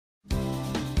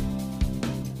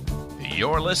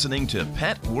You're listening to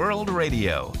Pet World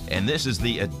Radio, and this is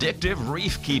the Addictive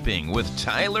Reef Keeping with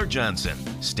Tyler Johnson.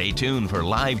 Stay tuned for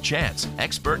live chats,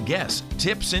 expert guests,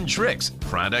 tips and tricks,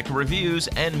 product reviews,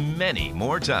 and many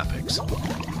more topics.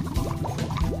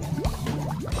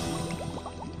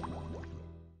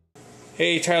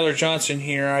 Hey, Tyler Johnson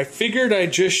here. I figured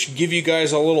I'd just give you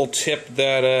guys a little tip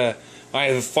that I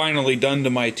have finally done to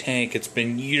my tank. It's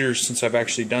been years since I've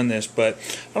actually done this, but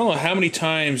I don't know how many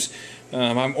times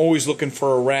I'm always looking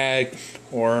for a rag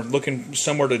or looking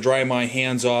somewhere to dry my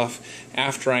hands off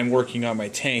after I'm working on my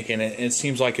tank, and it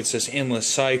seems like it's this endless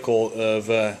cycle of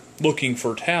looking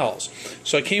for towels.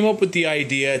 So I came up with the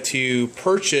idea to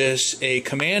purchase a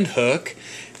command hook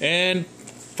and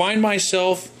find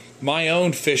myself my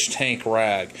own fish tank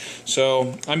rag.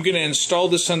 So I'm going to install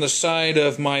this on the side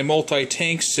of my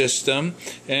multi-tank system,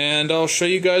 and I'll show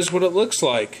you guys what it looks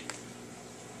like.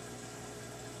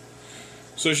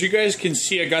 So as you guys can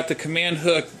see, I got the command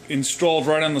hook installed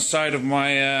right on the side of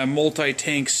my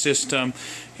multi-tank system,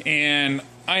 and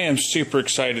I am super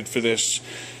excited for this.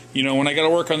 You know, when I got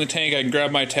to work on the tank, I can grab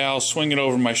my towel, swing it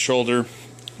over my shoulder.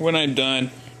 When I'm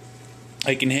done,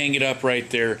 I can hang it up right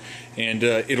there, and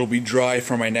it'll be dry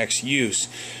for my next use.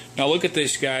 Now look at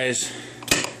this, guys.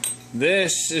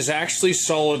 This is actually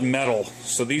solid metal.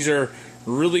 So these are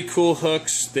really cool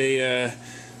hooks. They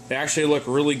actually look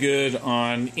really good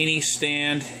on any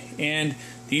stand, and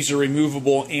these are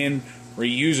removable and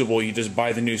reusable. You just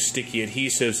buy the new sticky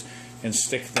adhesives and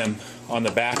stick them on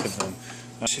the back of them.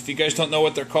 If you guys don't know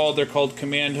what they're called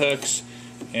command hooks,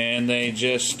 and they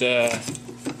just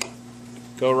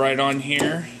go right on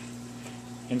here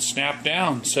and snap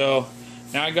down. So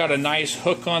now I got a nice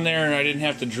hook on there, and I didn't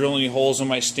have to drill any holes in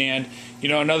my stand. You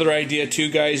know, another idea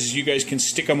too, guys, is you guys can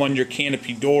stick them on your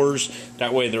canopy doors.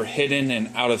 That way they're hidden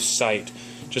and out of sight.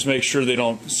 Just make sure they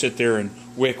don't sit there and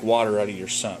wick water out of your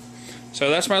sump. So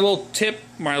that's my little tip,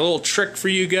 my little trick for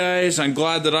you guys. I'm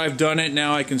glad that I've done it.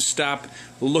 Now I can stop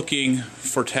looking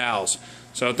for towels.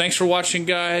 So thanks for watching,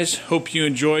 guys. Hope you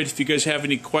enjoyed. If you guys have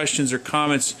any questions or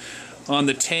comments on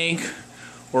the tank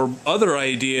or other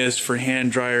ideas for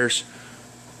hand dryers,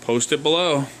 post it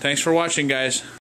below. Thanks for watching, guys.